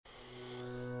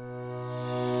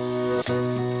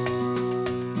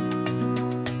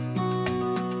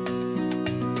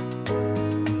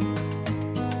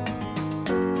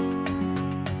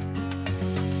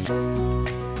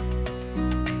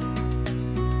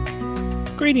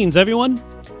Greetings, everyone,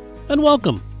 and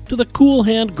welcome to the Cool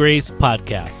Hand Grace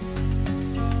Podcast.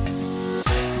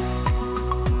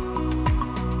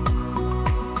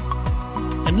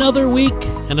 Another week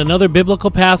and another biblical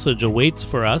passage awaits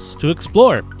for us to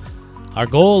explore. Our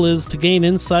goal is to gain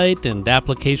insight and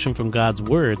application from God's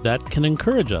Word that can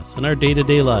encourage us in our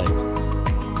day-to-day lives.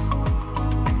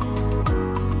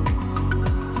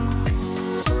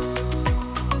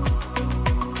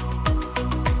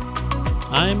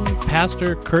 I'm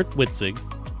Pastor Kurt Witzig,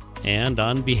 and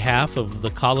on behalf of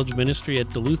the college ministry at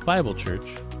Duluth Bible Church,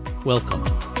 welcome.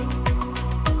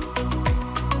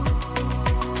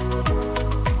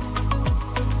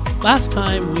 Last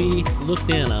time we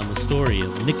looked in on the story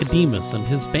of Nicodemus and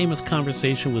his famous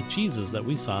conversation with Jesus that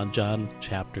we saw in John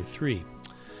chapter 3.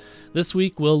 This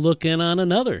week we'll look in on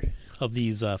another of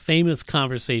these famous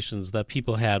conversations that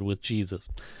people had with Jesus.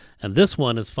 And this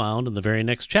one is found in the very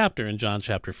next chapter in John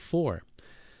chapter 4.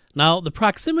 Now, the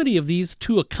proximity of these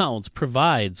two accounts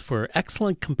provides for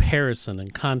excellent comparison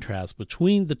and contrast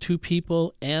between the two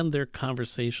people and their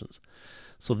conversations.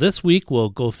 So this week we'll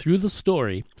go through the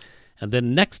story, and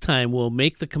then next time we'll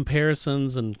make the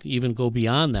comparisons and even go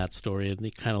beyond that story and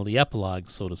the epilogue,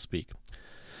 so to speak.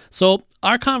 So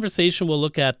our conversation we'll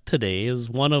look at today is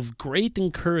one of great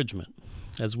encouragement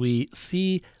as we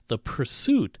see the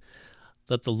pursuit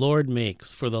that the Lord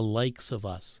makes for the likes of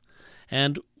us.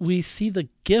 And we see the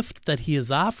gift that he is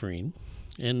offering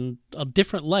in a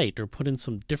different light, or put in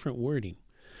some different wording.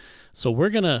 So we're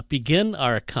going to begin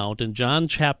our account in John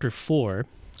chapter 4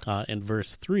 in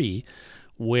verse 3,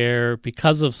 where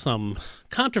because of some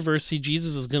controversy,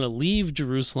 Jesus is going to leave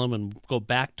Jerusalem and go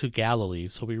back to Galilee.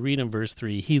 So we read in verse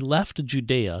 3, he left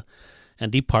Judea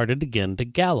and departed again to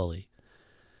Galilee.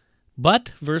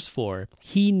 But, verse 4,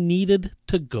 he needed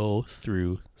to go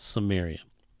through Samaria.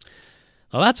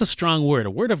 Now, that's a strong word,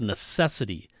 a word of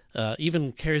necessity,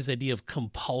 even carries the idea of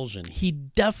compulsion. He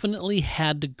definitely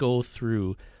had to go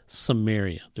through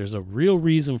Samaria. There's a real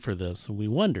reason for this, and we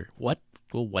wonder, what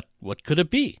could it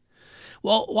be?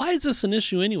 Well, why is this an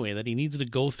issue anyway, that he needs to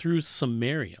go through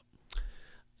Samaria?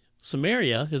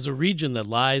 Samaria is a region that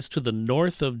lies to the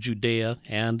north of Judea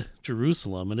and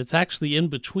Jerusalem, and it's actually in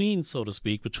between, so to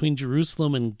speak, between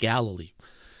Jerusalem and Galilee.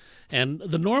 And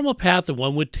the normal path that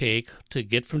one would take to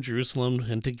get from Jerusalem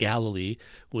into Galilee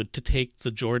would to take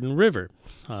the Jordan River.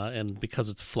 And because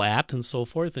it's flat and so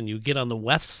forth, and you get on the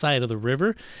west side of the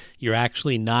river, you're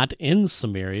actually not in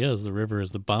Samaria, as the river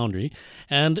is the boundary.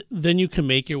 And then you can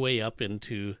make your way up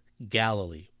into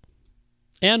Galilee.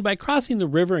 And by crossing the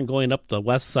river and going up the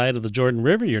west side of the Jordan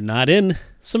River, you're not in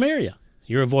Samaria.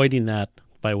 You're avoiding that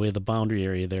by way of the boundary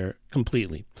area there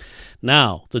completely.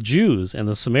 Now, the Jews and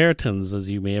the Samaritans, as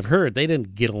you may have heard, they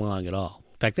didn't get along at all.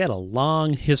 In fact, they had a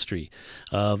long history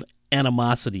of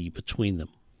animosity between them.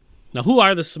 Now, who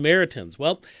are the Samaritans?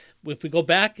 Well, if we go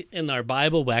back in our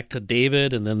Bible, back to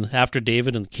David, and then after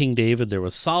David and King David, there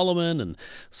was Solomon, and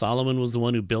Solomon was the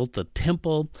one who built the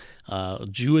temple, a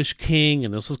Jewish king,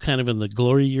 and this was kind of in the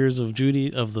glory years of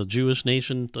the Jewish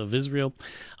nation of Israel.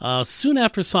 Soon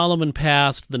after Solomon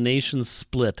passed, the nation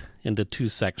split into two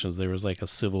sections. There was like a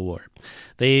civil war.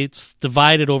 They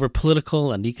divided over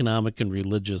political and economic and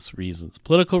religious reasons.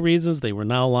 Political reasons, they were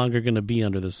no longer going to be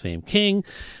under the same king.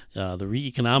 The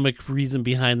economic reason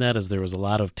behind that is there was a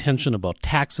lot of tension about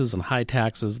taxes and high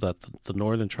taxes that the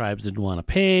northern tribes didn't want to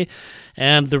pay.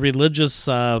 And the religious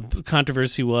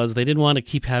controversy was they didn't want to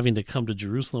keep having to come to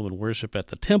Jerusalem and worship at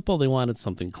the temple. They wanted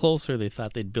something closer. They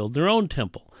thought they'd build their own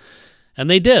temple. And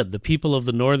they did. The people of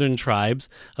the northern tribes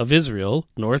of Israel,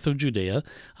 north of Judea,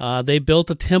 they built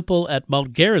a temple at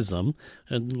Mount Gerizim,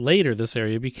 and later this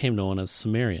area became known as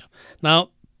Samaria. Now,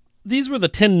 these were the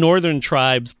 10 northern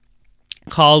tribes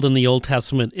called in the Old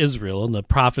Testament Israel, and the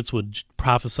prophets would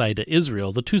prophesy to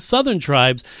Israel. The two southern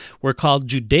tribes were called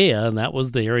Judea, and that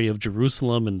was the area of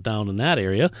Jerusalem and down in that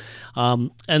area.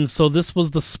 And so this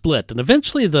was the split. And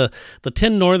eventually the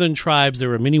 10 northern tribes, there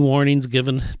were many warnings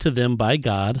given to them by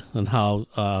God on how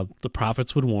the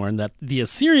prophets would warn that the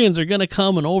Assyrians are going to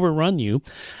come and overrun you.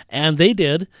 And they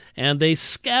did, and they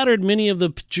scattered many of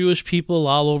the Jewish people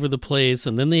all over the place.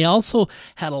 And then they also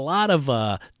had a lot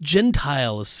of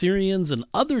Gentile Assyrians and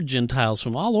other Gentiles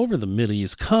from all over the Middle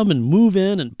East come and move move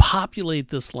in and populate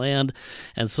this land.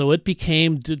 And so it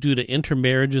became, due to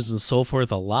intermarriages and so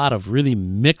forth, a lot of really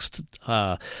mixed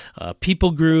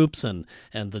people groups. And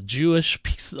the Jewish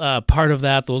part of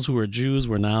that, those who were Jews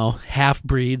were now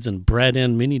half-breeds and bred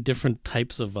in many different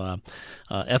types of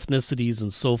ethnicities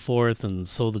and so forth. And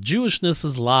so the Jewishness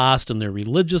is lost, and their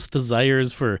religious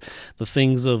desires for the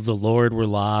things of the Lord were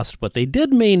lost. But they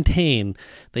did maintain,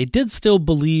 they did still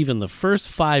believe in the first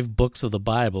 5 books of the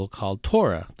Bible called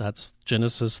Torah. That's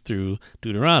Genesis through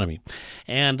Deuteronomy.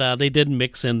 And they did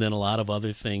mix in then a lot of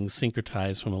other things,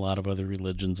 syncretized from a lot of other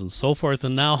religions and so forth.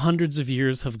 And now hundreds of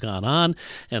years have gone on,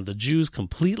 and the Jews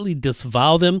completely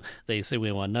disavow them. They say,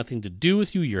 we want nothing to do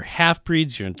with you. You're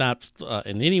half-breeds. You're not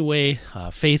in any way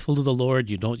faithful to the Lord.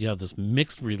 You have this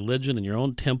mixed religion in your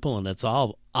own temple, and it's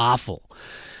all awful.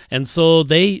 And so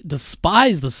they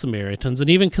despise the Samaritans and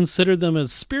even consider them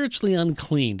as spiritually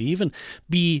unclean.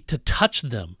 To touch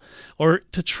them or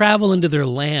to travel into their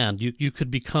land, you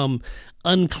could become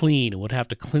unclean and would have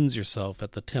to cleanse yourself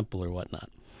at the temple or whatnot.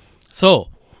 So,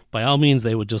 by all means,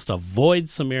 they would just avoid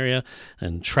Samaria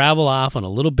and travel off on a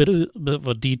little bit of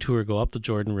a detour, go up the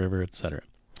Jordan River, etc.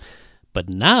 But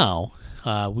now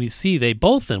we see they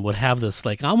both then would have this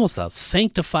like almost a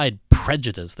sanctified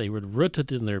prejudice. They were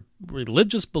rooted in their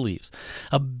religious beliefs,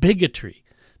 a bigotry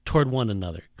toward one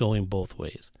another, going both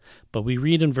ways. But we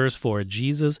read in verse 4,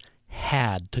 Jesus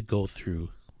had to go through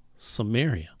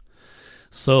Samaria.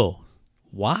 So,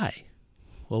 why?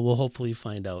 Well, we'll hopefully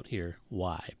find out here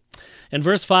why. In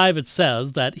verse 5, it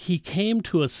says that he came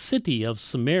to a city of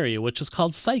Samaria, which is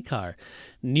called Sychar,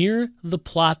 near the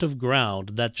plot of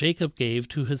ground that Jacob gave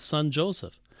to his son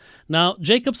Joseph. Now,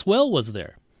 Jacob's well was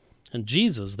there, and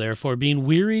Jesus, therefore, being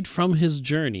wearied from his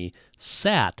journey,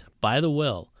 sat by the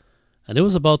well, and it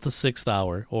was about the 6th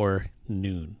hour, or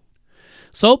noon.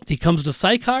 So he comes to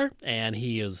Sychar, and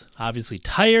he is obviously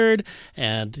tired,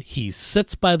 and he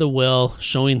sits by the well,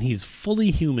 showing he's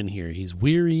fully human here. He's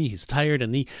weary, he's tired,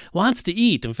 and he wants to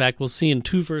eat. In fact, we'll see in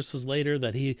 2 verses later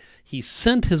that he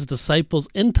sent his disciples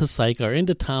into Sychar,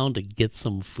 into town, to get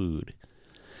some food.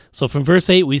 So from verse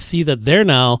 8, we see that they're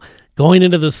now going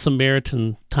into the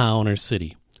Samaritan town or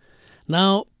city.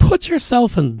 Now, put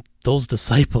yourself in those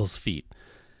disciples' feet.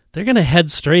 They're going to head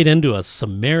straight into a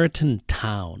Samaritan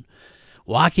town.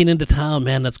 Walking into town,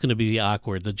 man, that's going to be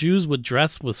awkward. The Jews would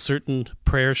dress with certain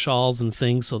prayer shawls and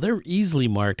things, so they're easily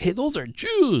marked. Hey, those are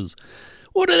Jews.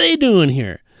 What are they doing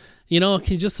here? You know,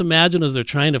 can you just imagine as they're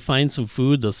trying to find some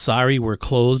food, the sorry we're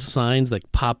closed signs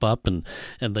that pop up and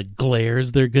the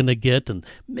glares they're going to get. And,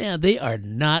 man, they are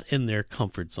not in their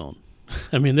comfort zone.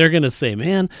 I mean, they're going to say,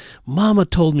 man, Mama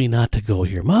told me not to go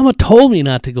here. Mama told me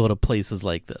not to go to places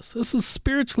like this. This is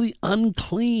spiritually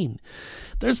unclean.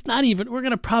 We're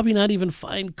going to probably not even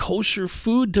find kosher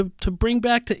food to bring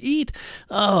back to eat.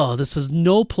 Oh, this is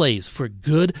no place for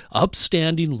good,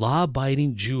 upstanding,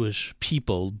 law-abiding Jewish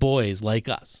people, boys like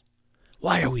us.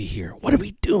 Why are we here? What are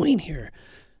we doing here?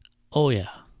 Oh, yeah,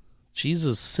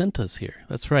 Jesus sent us here.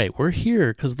 That's right. We're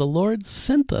here because the Lord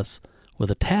sent us with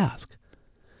a task.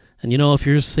 And, you know, if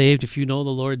you're saved, if you know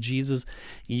the Lord Jesus,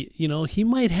 you know, he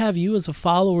might have you as a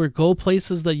follower go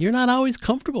places that you're not always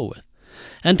comfortable with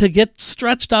and to get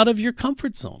stretched out of your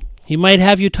comfort zone. He might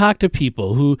have you talk to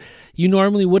people who you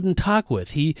normally wouldn't talk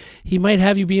with. He might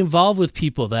have you be involved with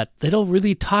people that they don't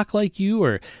really talk like you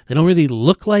or they don't really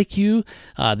look like you.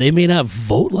 They may not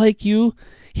vote like you.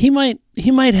 He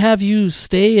might have you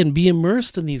stay and be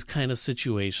immersed in these kind of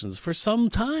situations for some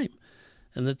time.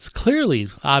 And it's clearly,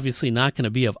 obviously, not going to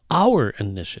be of our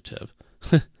initiative.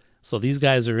 So these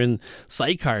guys are in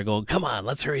Sychar going, come on,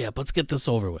 let's hurry up. Let's get this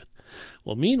over with.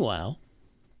 Well, meanwhile,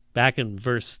 back in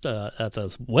at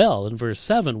the well, in verse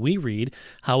 7, we read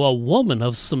how a woman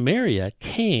of Samaria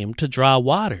came to draw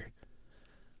water.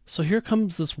 So here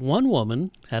comes this one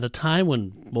woman at a time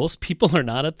when most people are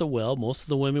not at the well. Most of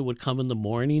the women would come in the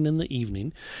morning and the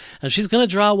evening. And she's going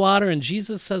to draw water, and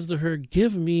Jesus says to her,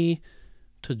 give me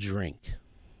to drink.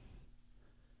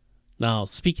 Now,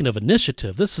 speaking of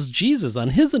initiative, this is Jesus on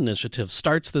his initiative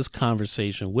starts this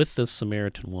conversation with this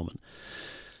Samaritan woman.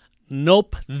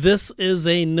 Nope, this is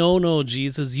a no-no,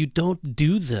 Jesus. You don't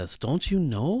do this. Don't you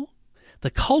know?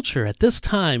 The culture at this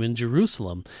time in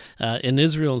Jerusalem, in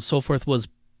Israel and so forth, was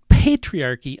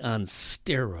patriarchy on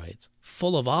steroids,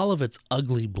 full of all of its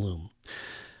ugly bloom.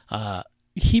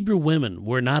 Hebrew women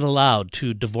were not allowed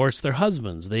to divorce their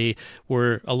husbands. They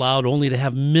were allowed only to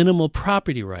have minimal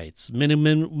property rights.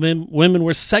 Women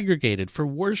were segregated for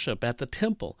worship at the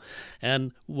temple.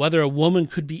 And whether a woman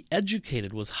could be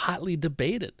educated was hotly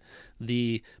debated.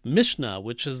 The Mishnah,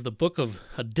 which is the book of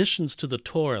additions to the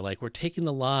Torah, like we're taking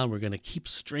the law and we're going to keep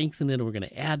strengthening it and we're going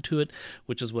to add to it,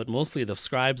 which is what mostly the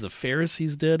scribes, the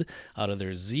Pharisees did out of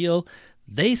their zeal.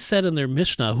 They said in their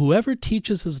Mishnah, whoever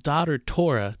teaches his daughter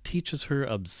Torah teaches her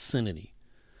obscenity.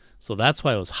 So that's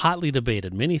why it was hotly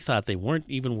debated. Many thought they weren't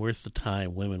even worth the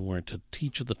time, women weren't, to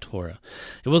teach the Torah.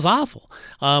 It was awful.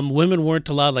 Women weren't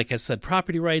allowed, like I said,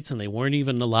 property rights, and they weren't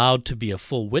even allowed to be a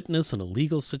full witness in a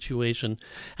legal situation.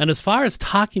 And as far as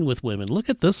talking with women, look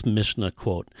at this Mishnah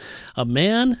quote. A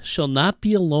man shall not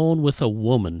be alone with a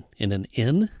woman in an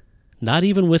inn, not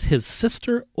even with his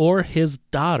sister or his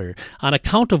daughter, on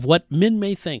account of what men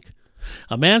may think.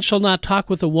 A man shall not talk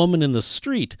with a woman in the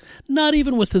street, not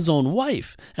even with his own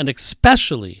wife, and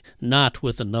especially not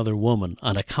with another woman,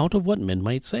 on account of what men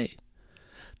might say.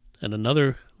 And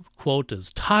another quote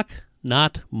is, talk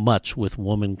not much with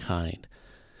womankind.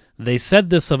 They said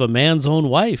this of a man's own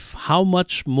wife, how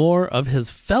much more of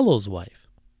his fellow's wife?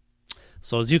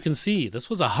 So as you can see,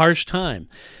 this was a harsh time.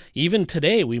 Even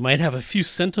today, we might have a few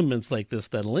sentiments like this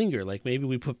that linger, like maybe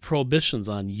we put prohibitions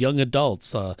on young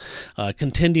adults,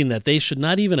 contending that they should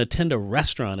not even attend a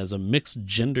restaurant as a mixed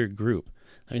gender group.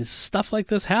 I mean, stuff like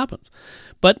this happens.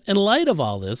 But in light of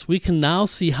all this, we can now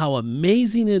see how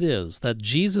amazing it is that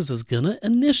Jesus is going to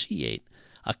initiate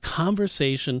a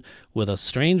conversation with a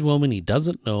strange woman he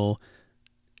doesn't know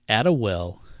at a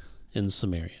well in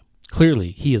Samaria.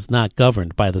 Clearly, he is not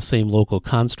governed by the same local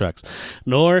constructs,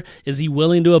 nor is he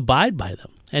willing to abide by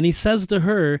them. And he says to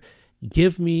her,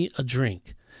 give me a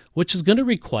drink, which is going to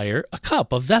require a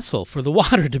cup, a vessel for the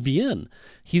water to be in.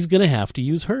 He's going to have to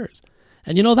use hers.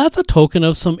 And that's a token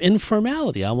of some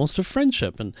informality, almost a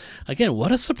friendship. And again,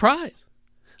 what a surprise.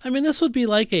 I mean, this would be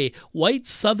like a white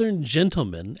Southern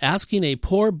gentleman asking a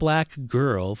poor black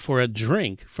girl for a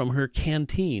drink from her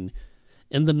canteen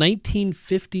in the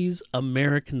 1950s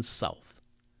American South.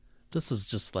 This is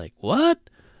just like, what?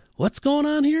 What's going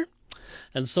on here?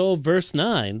 And so verse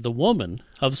 9, the woman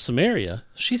of Samaria,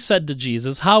 she said to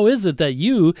Jesus, how is it that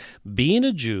you, being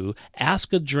a Jew,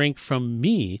 ask a drink from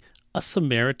me, a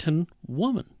Samaritan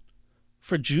woman?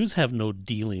 For Jews have no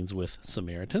dealings with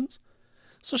Samaritans.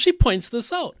 So she points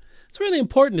this out. It's really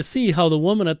important to see how the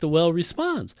woman at the well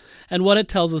responds and what it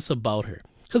tells us about her.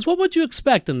 Because what would you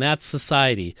expect in that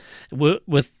society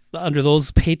with under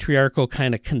those patriarchal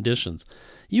kind of conditions?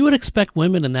 You would expect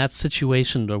women in that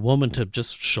situation, a woman to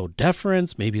just show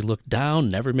deference, maybe look down,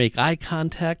 never make eye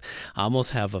contact,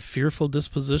 almost have a fearful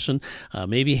disposition,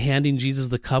 maybe handing Jesus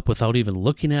the cup without even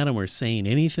looking at him or saying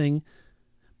anything.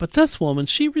 But this woman,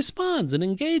 she responds and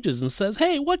engages and says,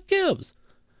 hey, what gives?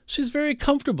 She's very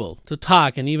comfortable to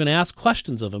talk and even ask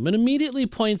questions of him, and immediately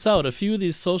points out a few of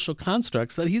these social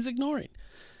constructs that he's ignoring.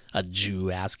 A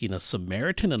Jew asking a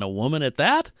Samaritan, and a woman at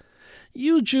that?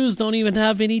 You Jews don't even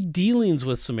have any dealings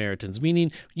with Samaritans,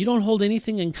 meaning you don't hold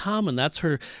anything in common. That's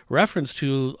her reference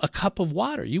to a cup of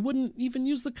water. You wouldn't even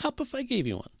use the cup if I gave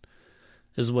you one,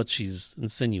 is what she's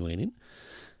insinuating,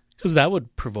 because that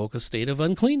would provoke a state of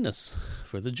uncleanness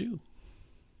for the Jew.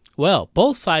 Well,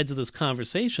 both sides of this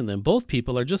conversation, then, both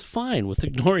people are just fine with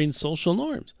ignoring social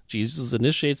norms. Jesus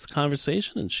initiates the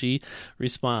conversation, and she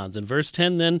responds. In verse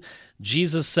 10, then,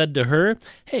 Jesus said to her,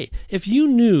 hey, if you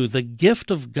knew the gift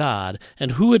of God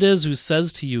and who it is who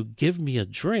says to you, give me a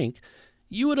drink,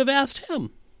 you would have asked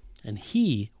him, and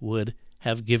he would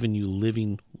have given you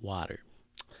living water.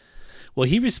 Well,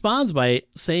 he responds by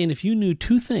saying, if you knew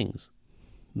two things,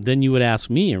 then you would ask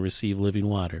me and receive living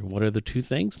water. What are the two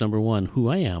things? Number one, who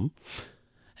I am,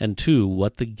 and two,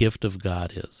 what the gift of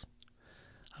God is.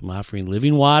 I'm offering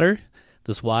living water.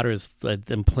 This water is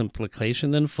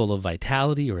implication then full of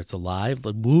vitality, or it's alive,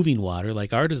 moving water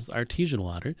like artesian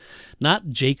water, not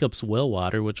Jacob's well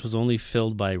water, which was only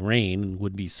filled by rain and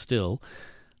would be still.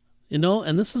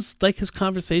 And this is like his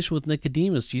conversation with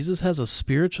Nicodemus. Jesus has a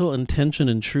spiritual intention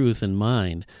and truth in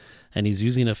mind. And he's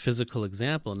using a physical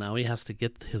example. Now he has to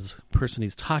get his person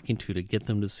he's talking to get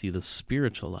them to see the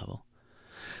spiritual level.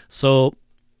 So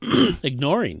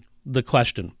ignoring the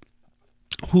question,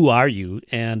 who are you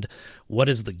and what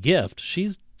is the gift,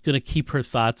 she's going to keep her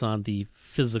thoughts on the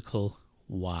physical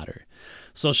water.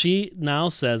 So she now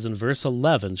says in verse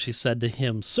 11, she said to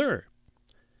him, sir,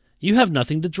 you have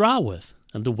nothing to draw with,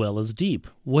 and the well is deep.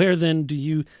 Where then do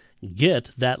you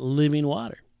get that living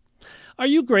water? Are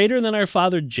you greater than our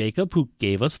father Jacob, who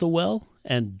gave us the well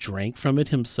and drank from it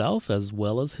himself, as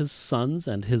well as his sons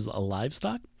and his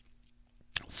livestock?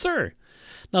 Sir,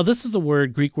 Now, this is the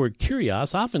Greek word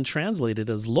kurios, often translated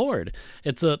as Lord.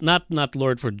 It's not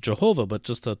Lord for Jehovah, but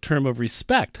just a term of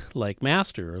respect, like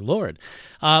Master or Lord.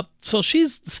 So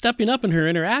she's stepping up in her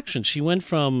interaction. She went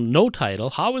from no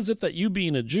title, how is it that you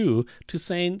being a Jew, to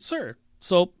saying, sir.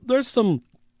 So there's some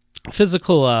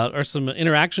physical or some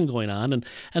interaction going on, and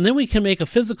then we can make a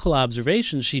physical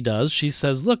observation. She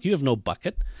says, look, you have no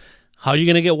bucket. How are you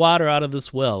going to get water out of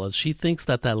this well? And she thinks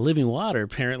that living water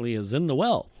apparently is in the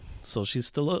well. So she's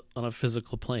still on a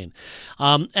physical plane.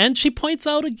 And she points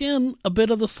out again a bit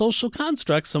of the social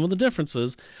construct, some of the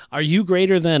differences. Are you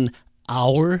greater than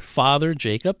our father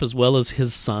Jacob as well as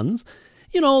his sons?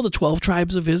 The 12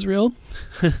 tribes of Israel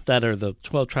that are the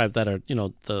 12 tribes that are,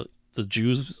 the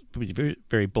Jews would be very,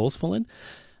 very boastful in.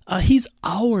 He's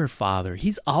our father.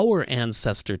 He's our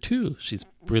ancestor too, she's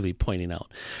really pointing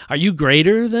out. Are you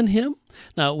greater than him?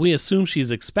 Now, we assume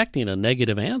she's expecting a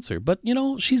negative answer, but,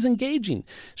 she's engaging.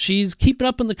 She's keeping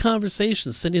up in the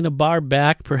conversation, sending a bar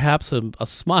back, perhaps a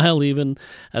smile even,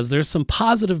 as there's some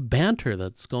positive banter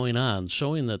that's going on,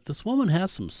 showing that this woman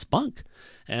has some spunk.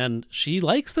 And she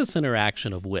likes this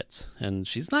interaction of wits, and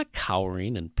she's not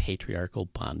cowering in patriarchal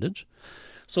bondage.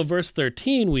 So verse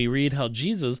 13, we read how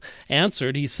Jesus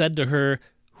answered. He said to her,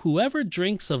 whoever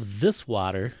drinks of this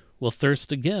water will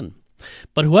thirst again.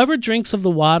 But whoever drinks of the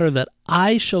water that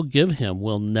I shall give him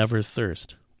will never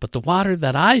thirst. But the water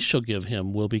that I shall give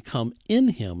him will become in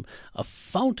him a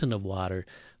fountain of water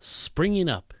springing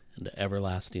up into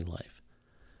everlasting life.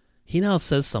 He now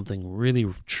says something really,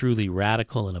 truly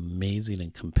radical and amazing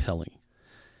and compelling.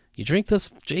 You drink this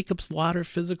Jacob's water,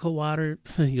 physical water,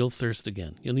 you'll thirst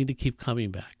again. You'll need to keep coming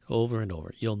back over and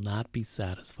over. You'll not be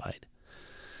satisfied.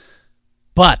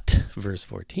 But, verse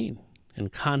 14, in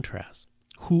contrast,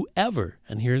 whoever,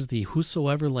 and here's the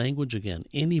whosoever language again,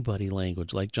 anybody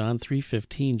language, like John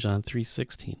 3:15, John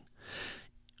 3:16,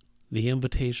 the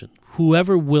invitation,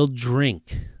 whoever will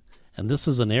drink. And this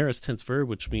is an aorist tense verb,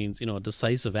 which means, a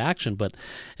decisive action, but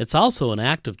it's also an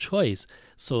act of choice.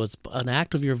 So it's an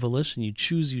act of your volition. You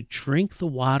choose, you drink the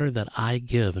water that I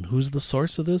give. And who's the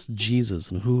source of this? Jesus.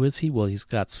 And who is he? Well, he's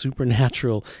got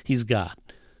supernatural, he's God.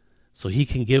 So he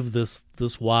can give this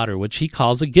water, which he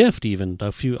calls a gift, even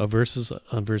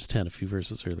verse 10, a few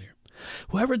verses earlier.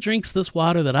 Whoever drinks this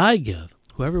water that I give,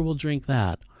 whoever will drink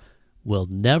that, will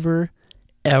never,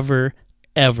 ever,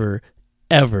 ever,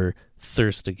 ever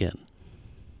thirst again.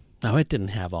 Now, it didn't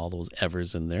have all those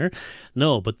evers in there.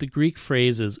 No, but the Greek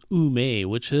phrase is ume,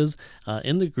 which is,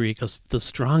 in the Greek, the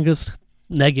strongest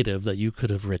negative that you could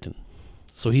have written.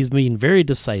 So he's being very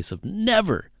decisive.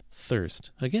 Never thirst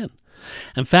again.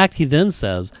 In fact, he then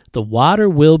says, the water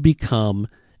will become,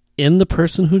 in the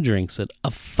person who drinks it, a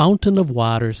fountain of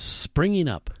water springing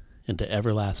up into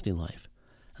everlasting life.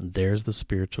 And there's the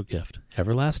spiritual gift.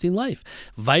 Everlasting life.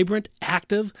 Vibrant,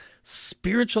 active,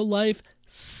 spiritual life,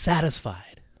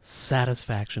 satisfied.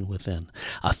 Satisfaction within.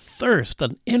 A thirst,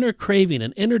 an inner craving,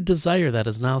 an inner desire that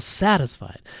is now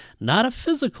satisfied. Not a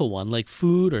physical one like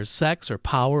food or sex or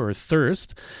power or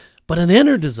thirst, but an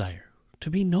inner desire to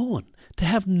be known, to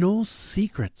have no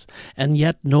secrets, and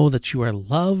yet know that you are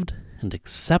loved and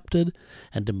accepted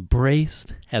and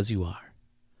embraced as you are.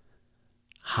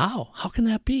 How? How can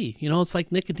that be? It's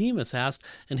like Nicodemus asked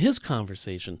in his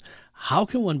conversation, how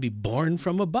can one be born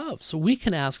from above? So we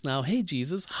can ask now, hey,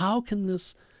 Jesus, how can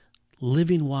this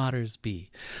living waters be?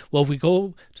 Well, if we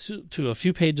go to a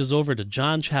few pages over to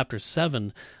John chapter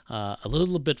 7, a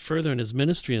little bit further in his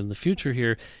ministry in the future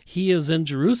here, he is in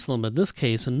Jerusalem in this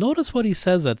case, and notice what he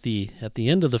says at the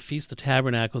end of the Feast of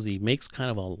Tabernacles. He makes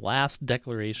kind of a last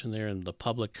declaration there in the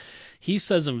public. He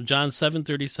says in John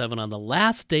 7:37, on the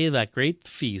last day of that great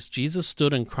feast, Jesus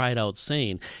stood and cried out,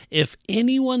 saying, if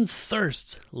anyone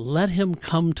thirsts, let him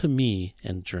come to me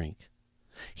and drink.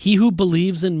 He who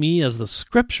believes in me, as the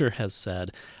scripture has said,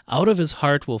 out of his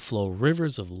heart will flow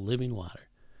rivers of living water.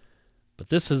 But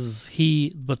this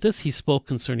he spoke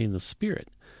concerning the Spirit,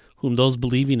 whom those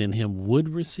believing in him would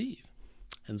receive.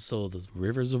 And so the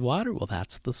rivers of water, well,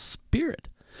 that's the Spirit.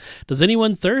 Does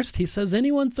anyone thirst? He says,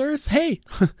 anyone thirst? Hey,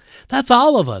 that's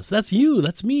all of us. That's you.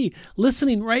 That's me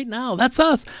listening right now. That's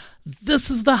us.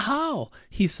 This is the how.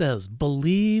 He says,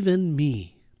 believe in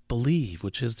me. Believe,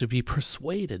 which is to be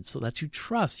persuaded, so that you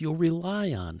trust, you'll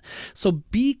rely on. So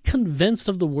be convinced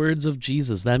of the words of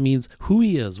Jesus. That means who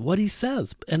he is, what he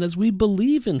says. And as we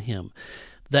believe in him,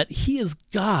 that he is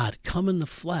God come in the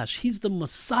flesh. He's the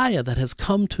Messiah that has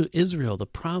come to Israel, the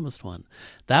promised one.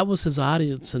 That was his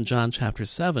audience in John chapter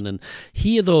 7. And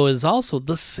he, though, is also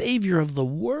the Savior of the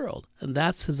world. And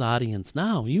that's his audience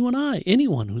now. You and I,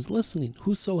 anyone who's listening,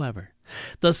 whosoever.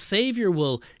 The Savior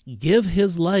will give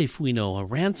his life, we know, a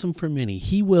ransom for many.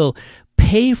 He will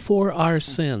pay for our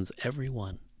sins, every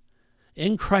one.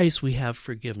 In Christ we have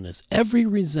forgiveness. Every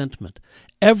resentment,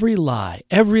 every lie,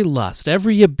 every lust,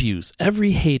 every abuse,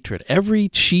 every hatred, every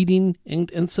cheating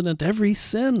incident, every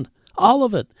sin, all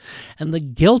of it. And the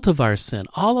guilt of our sin,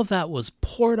 all of that was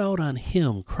poured out on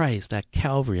him, Christ, at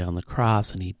Calvary on the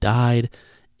cross, and he died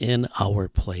in our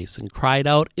place and cried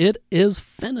out, "It is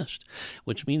finished,"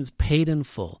 which means paid in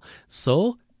full.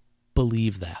 So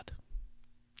believe that.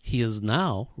 He is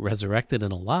now resurrected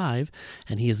and alive,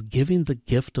 and he is giving the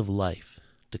gift of life,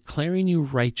 declaring you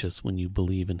righteous when you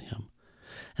believe in him.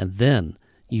 And then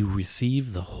you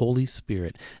receive the Holy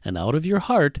Spirit, and out of your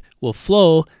heart will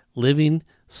flow living,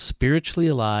 spiritually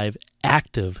alive,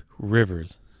 active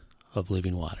rivers of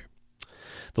living water.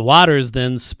 The waters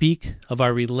then speak of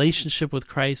our relationship with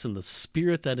Christ and the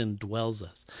Spirit that indwells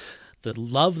us, the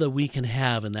love that we can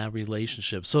have in that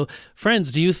relationship. So,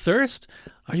 friends, do you thirst?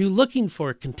 Are you looking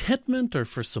for contentment or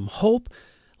for some hope?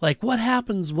 Like, what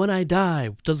happens when I die?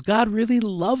 Does God really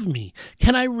love me?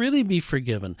 Can I really be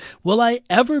forgiven? Will I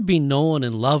ever be known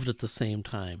and loved at the same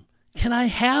time? Can I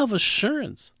have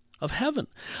assurance of heaven?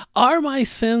 Are my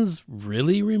sins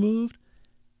really removed?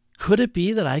 Could it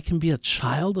be that I can be a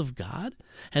child of God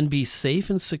and be safe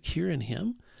and secure in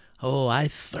him? Oh, I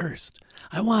thirst.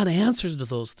 I want answers to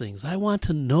those things. I want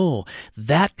to know.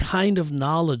 That kind of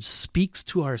knowledge speaks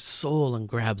to our soul and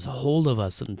grabs hold of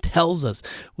us and tells us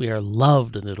we are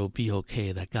loved and it'll be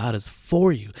okay, that God is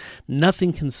for you.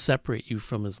 Nothing can separate you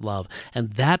from his love.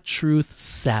 And that truth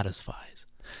satisfies.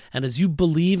 And as you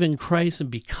believe in Christ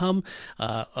and become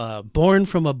born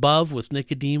from above with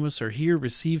Nicodemus, or here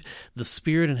receive the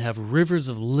Spirit and have rivers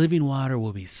of living water,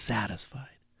 will be satisfied.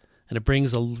 And it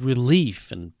brings a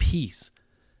relief and peace.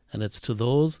 And it's to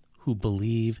those who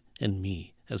believe in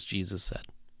me, as Jesus said.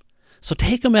 So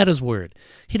take him at his word.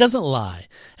 He doesn't lie.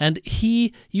 And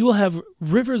you will have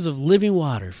rivers of living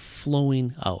water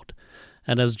flowing out.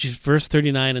 And as verse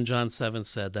 39 in John 7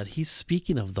 said, that he's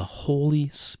speaking of the Holy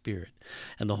Spirit.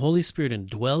 And the Holy Spirit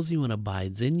indwells you and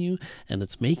abides in you, and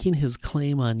it's making his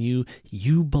claim on you.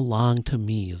 You belong to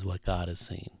me, is what God is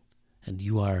saying. And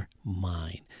you are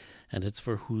mine. And it's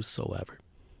for whosoever.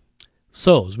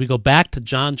 So, as we go back to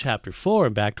John chapter 4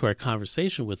 and back to our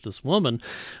conversation with this woman,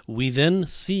 we then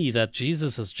see that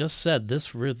Jesus has just said,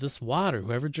 this water,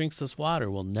 whoever drinks this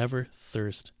water will never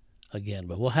thirst again,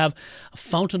 but we'll have a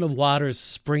fountain of waters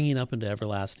springing up into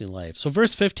everlasting life. So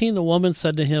verse 15, the woman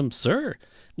said to him, "Sir,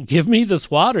 give me this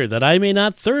water that I may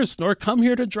not thirst nor come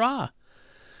here to draw."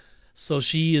 So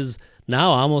she is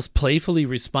now almost playfully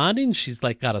responding. She's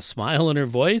like got a smile in her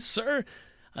voice. "Sir,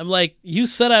 I'm like, you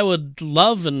said I would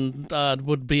love and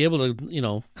would be able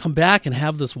to, come back and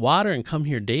have this water and come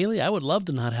here daily. I would love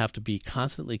to not have to be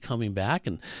constantly coming back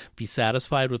and be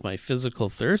satisfied with my physical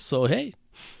thirst. So, hey,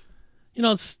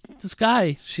 it's this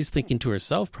guy," she's thinking to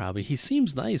herself probably, "he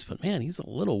seems nice, but man, he's a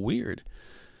little weird."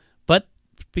 But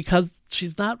because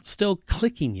she's not still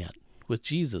clicking yet with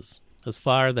Jesus, as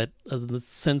in the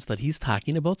sense that he's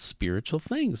talking about spiritual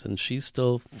things, and she's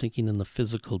still thinking in the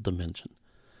physical dimension.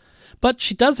 But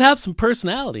she does have some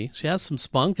personality. She has some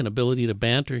spunk and ability to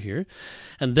banter here.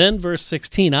 And then verse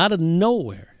 16, out of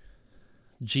nowhere,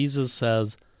 Jesus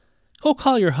says, "Go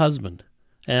call your husband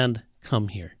and come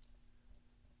here."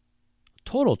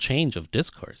 Total change of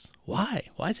discourse. Why?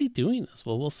 Why is he doing this?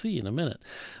 Well, we'll see in a minute.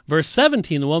 Verse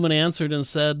 17, the woman answered and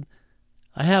said,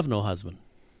 "I have no husband."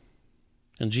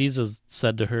 And Jesus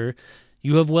said to her,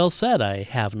 "You have well said, I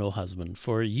have no husband,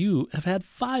 for you have had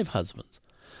 5 husbands.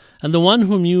 And the one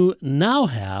whom you now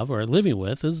have or are living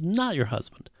with is not your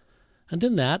husband. And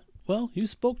in that, you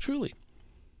spoke truly."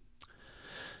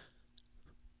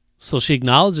 So she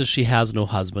acknowledges she has no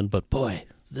husband, but boy,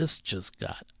 this just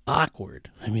got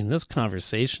awkward. This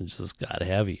conversation just got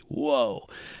heavy. Whoa.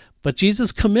 But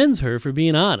Jesus commends her for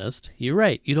being honest. You're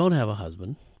right, you don't have a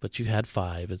husband, but you've had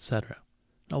 5, etc.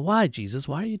 Now, why, Jesus?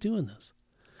 Why are you doing this?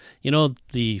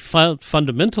 The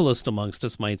fundamentalist amongst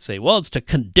us might say, well, it's to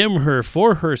condemn her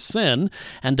for her sin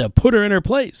and to put her in her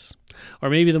place. Or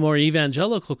maybe the more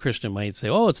evangelical Christian might say,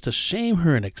 oh, it's to shame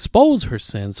her and expose her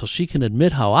sin so she can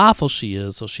admit how awful she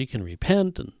is, so she can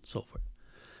repent and so forth.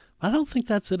 But I don't think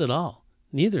that's it at all.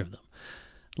 Neither of them.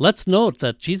 Let's note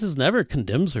that Jesus never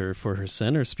condemns her for her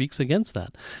sin or speaks against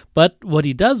that. But what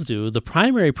he does do, the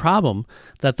primary problem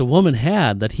that the woman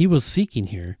had that he was seeking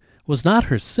here was not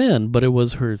her sin, but it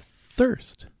was her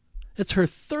thirst. It's her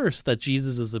thirst that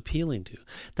Jesus is appealing to.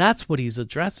 That's what he's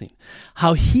addressing.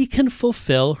 How he can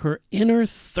fulfill her inner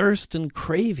thirst and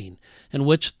craving in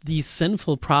which these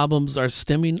sinful problems are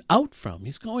stemming out from.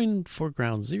 He's going for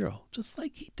ground zero, just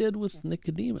like he did with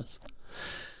Nicodemus.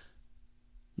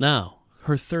 Now,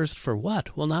 her thirst for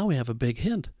what? Well, now we have a big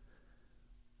hint.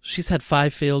 She's had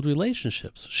 5 failed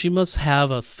relationships. She must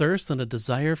have a thirst and a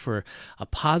desire for a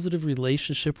positive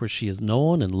relationship where she is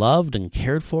known and loved and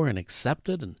cared for and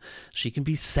accepted, and she can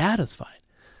be satisfied.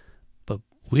 But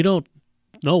we don't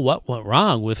know what went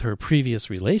wrong with her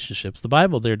previous relationships. The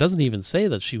Bible there doesn't even say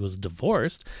that she was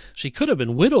divorced. She could have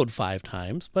been widowed 5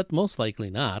 times, but most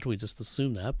likely not. We just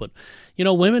assume that. But,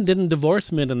 women didn't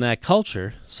divorce men in that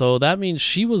culture, so that means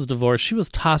she was divorced. She was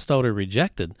tossed out or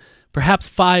rejected. Perhaps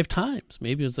 5 times.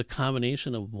 Maybe it was a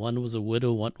combination of one was a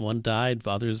widow, one died,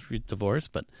 others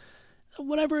divorced. But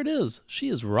whatever it is, she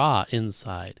is raw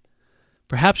inside.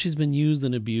 Perhaps she's been used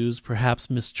and abused, perhaps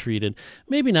mistreated.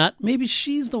 Maybe not. Maybe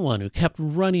she's the one who kept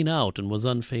running out and was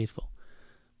unfaithful.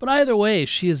 But either way,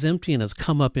 she is empty and has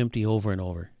come up empty over and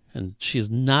over. And she is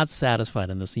not satisfied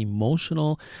in this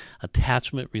emotional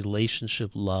attachment,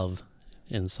 relationship, love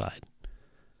inside.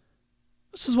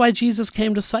 This is why Jesus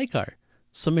came to Sychar,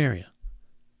 Samaria.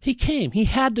 He came. He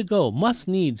had to go. Must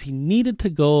needs. He needed to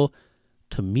go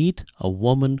to meet a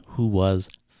woman who was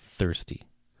thirsty.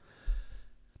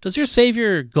 Does your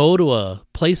Savior go to a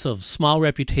place of small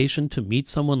reputation to meet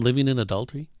someone living in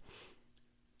adultery?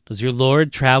 Does your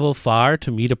Lord travel far to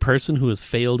meet a person who has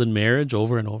failed in marriage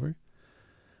over and over?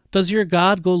 Does your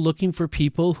God go looking for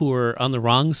people who are on the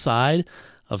wrong side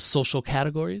of social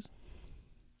categories?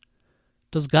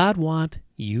 Does God want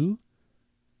you?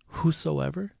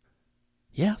 Whosoever?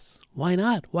 Yes. Why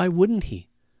not? Why wouldn't he?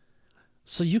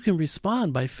 So you can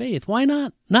respond by faith. Why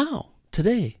not now,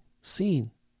 today,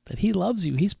 seeing that he loves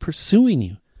you? He's pursuing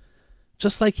you,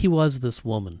 just like he was this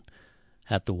woman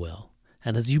at the well.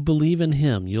 And as you believe in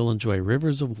him, you'll enjoy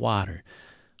rivers of water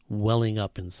welling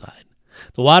up inside.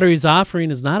 The water he's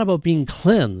offering is not about being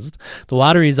cleansed. The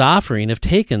water he's offering, if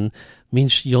taken,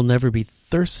 means you'll never be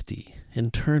thirsty,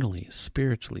 internally,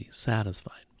 spiritually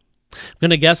satisfied. I'm going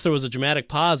to guess there was a dramatic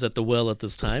pause at the well at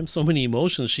this time. So many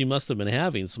emotions she must have been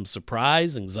having. Some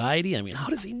surprise, anxiety. I mean, how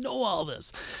does he know all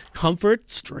this? Comfort,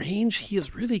 strange. He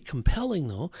is really compelling,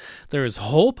 though. There is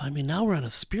hope. I mean, now we're on a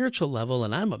spiritual level,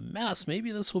 and I'm a mess.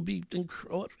 Maybe this will be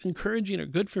encouraging or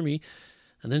good for me.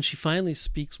 And then she finally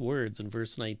speaks words in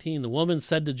verse 19. The woman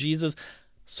said to Jesus,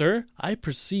 "Sir, I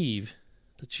perceive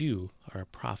that you are a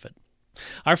prophet.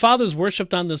 Our fathers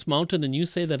worshipped on this mountain, and you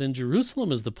say that in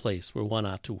Jerusalem is the place where one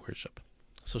ought to worship."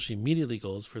 So she immediately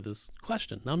goes for this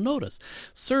question. Now notice,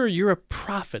 "Sir, you're a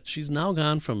prophet." She's now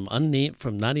gone from unnamed,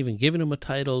 from not even giving him a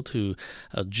title to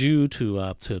a Jew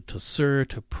to sir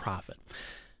to prophet.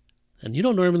 And you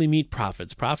don't normally meet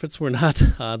prophets. Prophets were not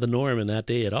the norm in that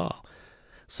day at all.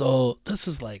 So this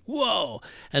is like, whoa.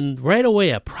 And right away,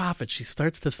 a prophet, she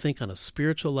starts to think on a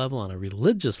spiritual level, on a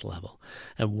religious level.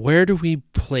 And where do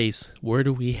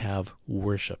we have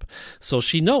worship? So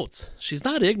she notes, she's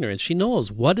not ignorant. She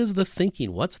knows what is the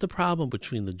thinking, what's the problem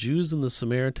between the Jews and the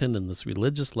Samaritan and this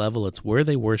religious level. It's where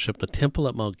they worship, the temple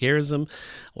at Mount Gerizim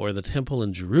or the temple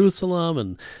in Jerusalem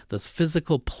and this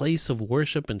physical place of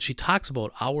worship. And she talks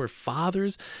about our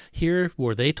fathers here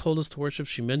where they told us to worship.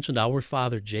 She mentioned our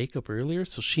father Jacob earlier.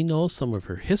 So she knows some of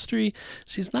her history.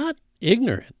 She's not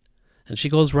ignorant. And she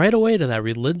goes right away to that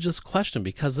religious question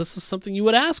because this is something you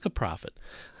would ask a prophet.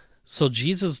 So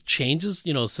Jesus changes,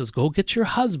 says, "Go get your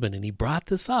husband." And he brought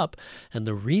this up. And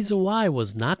the reason why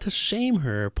was not to shame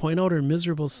her or point out her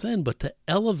miserable sin, but to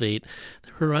elevate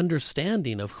her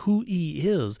understanding of who he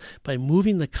is by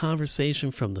moving the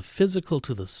conversation from the physical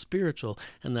to the spiritual.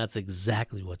 And that's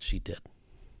exactly what she did.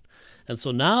 And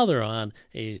so now they're on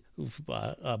a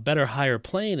better, higher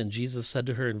plane. And Jesus said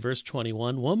to her in verse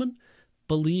 21, "Woman,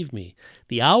 believe me,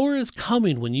 the hour is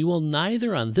coming when you will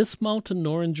neither on this mountain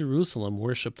nor in Jerusalem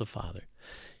worship the Father.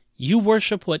 You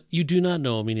worship what you do not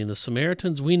know," meaning the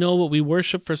Samaritans. "We know what we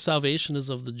worship, for salvation is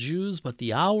of the Jews, but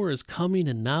the hour is coming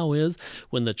and now is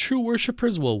when the true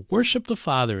worshipers will worship the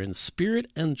Father in spirit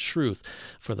and truth.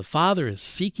 For the Father is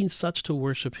seeking such to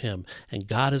worship him, and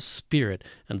God is spirit,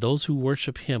 and those who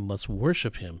worship him must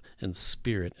worship him in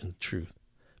spirit and truth."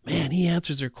 Man, he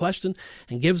answers her question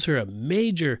and gives her a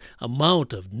major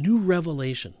amount of new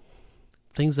revelation.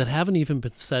 Things that haven't even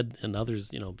been said in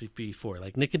others, before.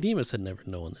 Like Nicodemus had never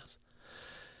known this.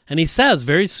 And he says,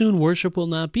 very soon worship will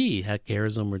not be at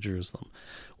Gerizim or Jerusalem.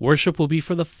 Worship will be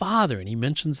for the Father. And he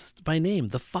mentions by name,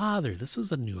 the Father. This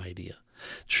is a new idea.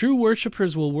 True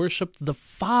worshipers will worship the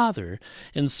Father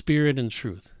in spirit and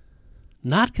truth.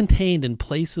 not contained in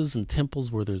places and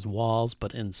temples where there's walls,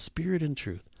 but in spirit and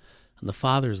truth. And the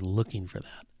Father is looking for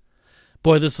that.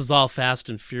 Boy, this is all fast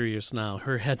and furious now.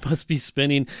 Her head must be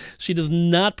spinning. She does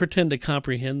not pretend to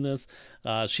comprehend this.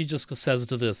 She just says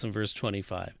to this in verse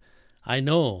 25, I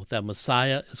know that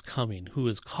Messiah is coming, who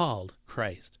is called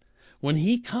Christ. When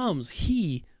he comes,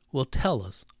 he will tell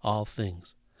us all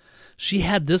things. She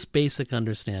had this basic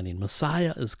understanding.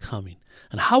 Messiah is coming.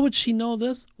 And how would she know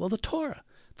this? Well, the Torah,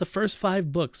 the first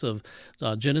 5 books of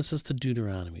Genesis to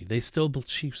Deuteronomy.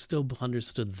 She still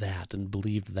understood that and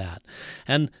believed that.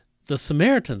 And the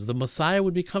Samaritans, the Messiah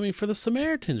would be coming for the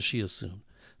Samaritans, she assumed.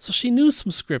 So she knew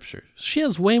some scripture. She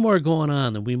has way more going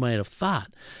on than we might have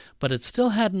thought, but it still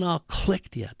hadn't all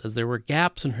clicked yet, as there were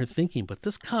gaps in her thinking. But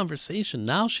this conversation,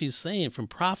 now she's saying from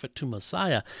prophet to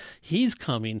Messiah, he's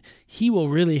coming, he will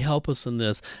really help us in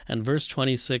this. And verse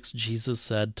 26, Jesus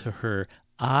said to her,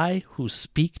 I who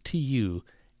speak to you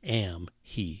am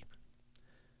he.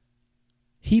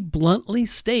 He bluntly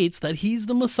states that he's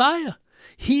the Messiah.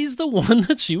 He's the one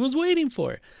that she was waiting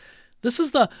for. This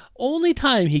is the only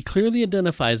time he clearly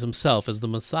identifies himself as the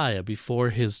Messiah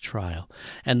before his trial,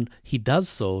 and he does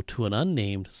so to an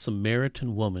unnamed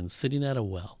Samaritan woman sitting at a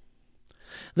well.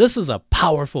 This is a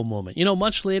powerful moment.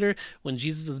 Much later, when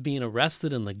Jesus is being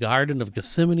arrested in the Garden of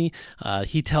Gethsemane,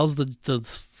 he tells the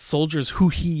soldiers who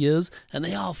he is, and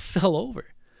they all fell over.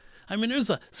 There's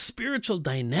a spiritual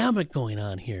dynamic going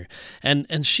on here.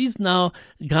 And she's now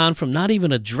gone from not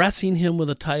even addressing him with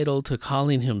a title to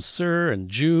calling him Sir and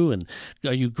Jew, and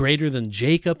are you greater than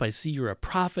Jacob? I see you're a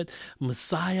prophet,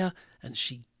 Messiah, and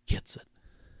she gets it.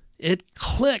 It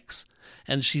clicks,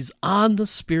 and she's on the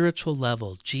spiritual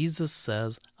level. Jesus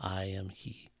says, I am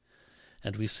he.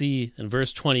 And we see in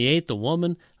verse 28, the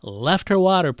woman left her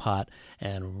water pot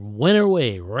and went her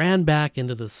way, ran back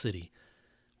into the city,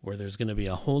 where there's going to be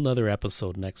a whole nother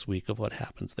episode next week of what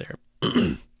happens there.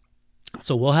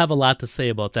 So we'll have a lot to say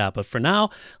about that. But for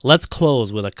now, let's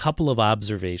close with a couple of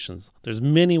observations. There's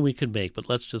many we could make, but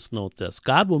let's just note this.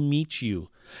 God will meet you,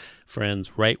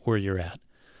 friends, right where you're at.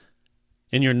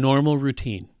 In your normal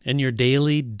routine, in your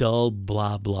daily dull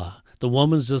blah blah. The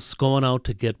woman's just going out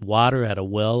to get water at a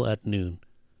well at noon.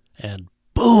 And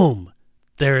boom,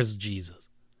 there's Jesus.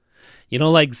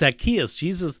 Like Zacchaeus,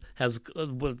 Jesus has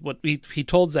what he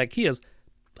told Zacchaeus,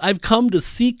 I've come to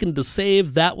seek and to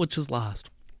save that which is lost.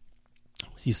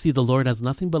 So you see, the Lord has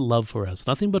nothing but love for us,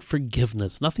 nothing but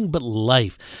forgiveness, nothing but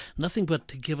life, nothing but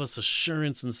to give us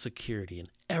assurance and security and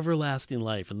everlasting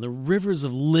life, and the rivers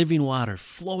of living water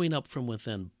flowing up from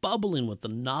within, bubbling with the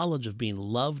knowledge of being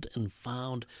loved and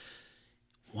found.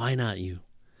 Why not you?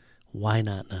 Why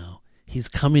not now? He's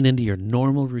coming into your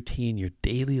normal routine, your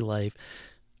daily life.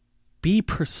 Be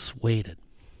persuaded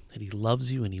that he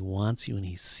loves you and he wants you and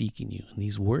he's seeking you. And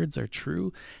these words are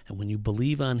true. And when you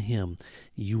believe on him,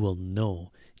 you will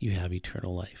know you have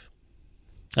eternal life.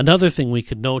 Another thing we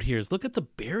could note here is look at the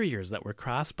barriers that were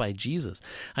crossed by Jesus.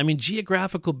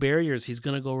 Geographical barriers, he's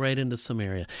going to go right into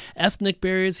Samaria. Ethnic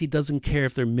barriers, he doesn't care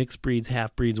if they're mixed breeds,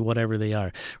 half breeds, whatever they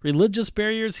are. Religious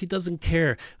barriers, he doesn't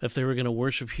care if they were going to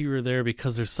worship here or there,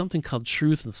 because there's something called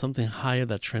truth and something higher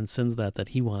that transcends that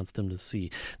he wants them to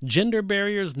see. Gender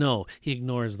barriers, no, he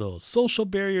ignores those. Social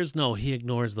barriers, no, he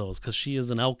ignores those, because she is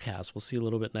an outcast. We'll see a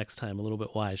little bit next time, a little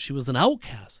bit why. She was an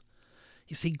outcast.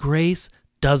 You see, grace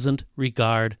doesn't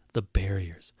regard the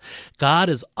barriers. God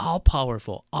is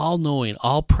all-powerful, all-knowing,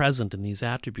 all-present in these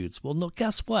attributes. Well, no,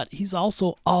 guess what? He's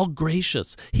also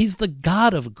all-gracious. He's the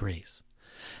God of grace.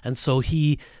 And so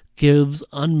he gives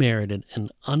unmerited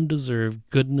and undeserved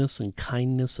goodness and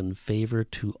kindness and favor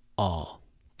to all.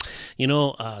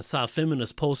 I saw a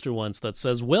feminist poster once that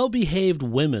says, well-behaved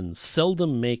women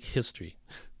seldom make history.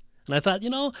 And I thought,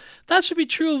 that should be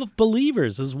true of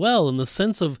believers as well, in the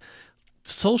sense of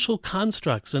social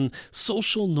constructs and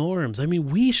social norms.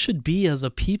 We should be, as a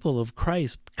people of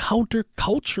Christ,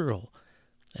 countercultural.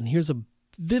 And here's a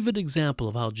vivid example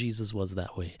of how Jesus was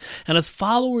that way. And as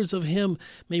followers of him,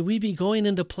 may we be going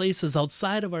into places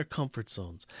outside of our comfort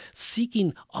zones,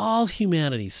 seeking all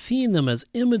humanity, seeing them as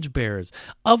image bearers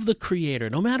of the Creator,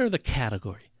 no matter the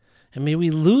category. And may we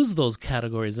lose those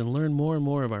categories and learn more and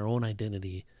more of our own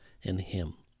identity in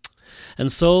him.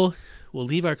 And so we'll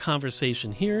leave our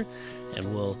conversation here,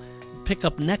 and we'll pick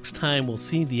up next time. We'll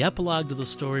see the epilogue to the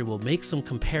story. We'll make some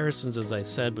comparisons, as I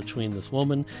said, between this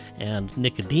woman and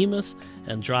Nicodemus,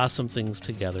 and draw some things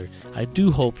together. I do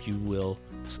hope you will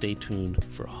stay tuned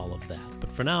for all of that.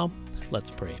 But for now, let's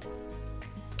pray.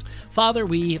 Father,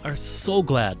 we are so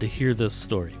glad to hear this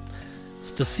story,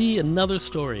 to see another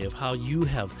story of how you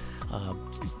have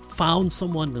found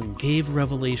someone and gave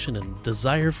revelation and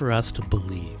desire for us to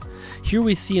believe. Here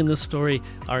we see in this story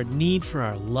our need for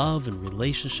our love and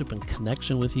relationship and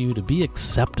connection with you, to be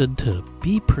accepted, to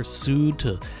be pursued,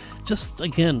 to just,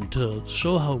 again, to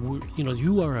show how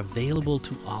you are available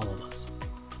to all of us,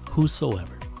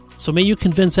 whosoever. So may you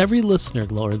convince every listener,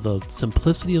 Lord, the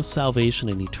simplicity of salvation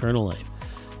and eternal life,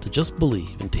 to just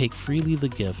believe and take freely the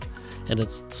gift. And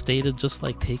it's stated just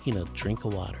like taking a drink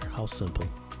of water. How simple.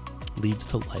 Leads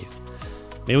to life.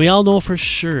 May we all know for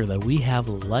sure that we have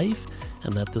life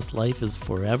and that this life is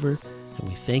forever. And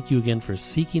we thank you again for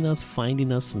seeking us,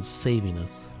 finding us, and saving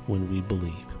us when we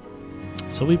believe.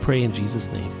 So we pray in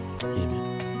Jesus' name.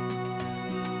 Amen.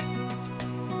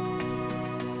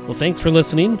 Well, thanks for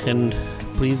listening, and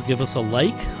please give us a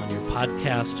like on your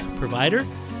podcast provider,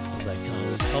 as that can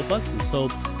always help us. And so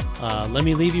let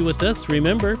me leave you with this.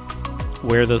 Remember,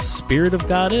 where the Spirit of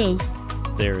God is,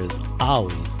 there is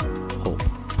always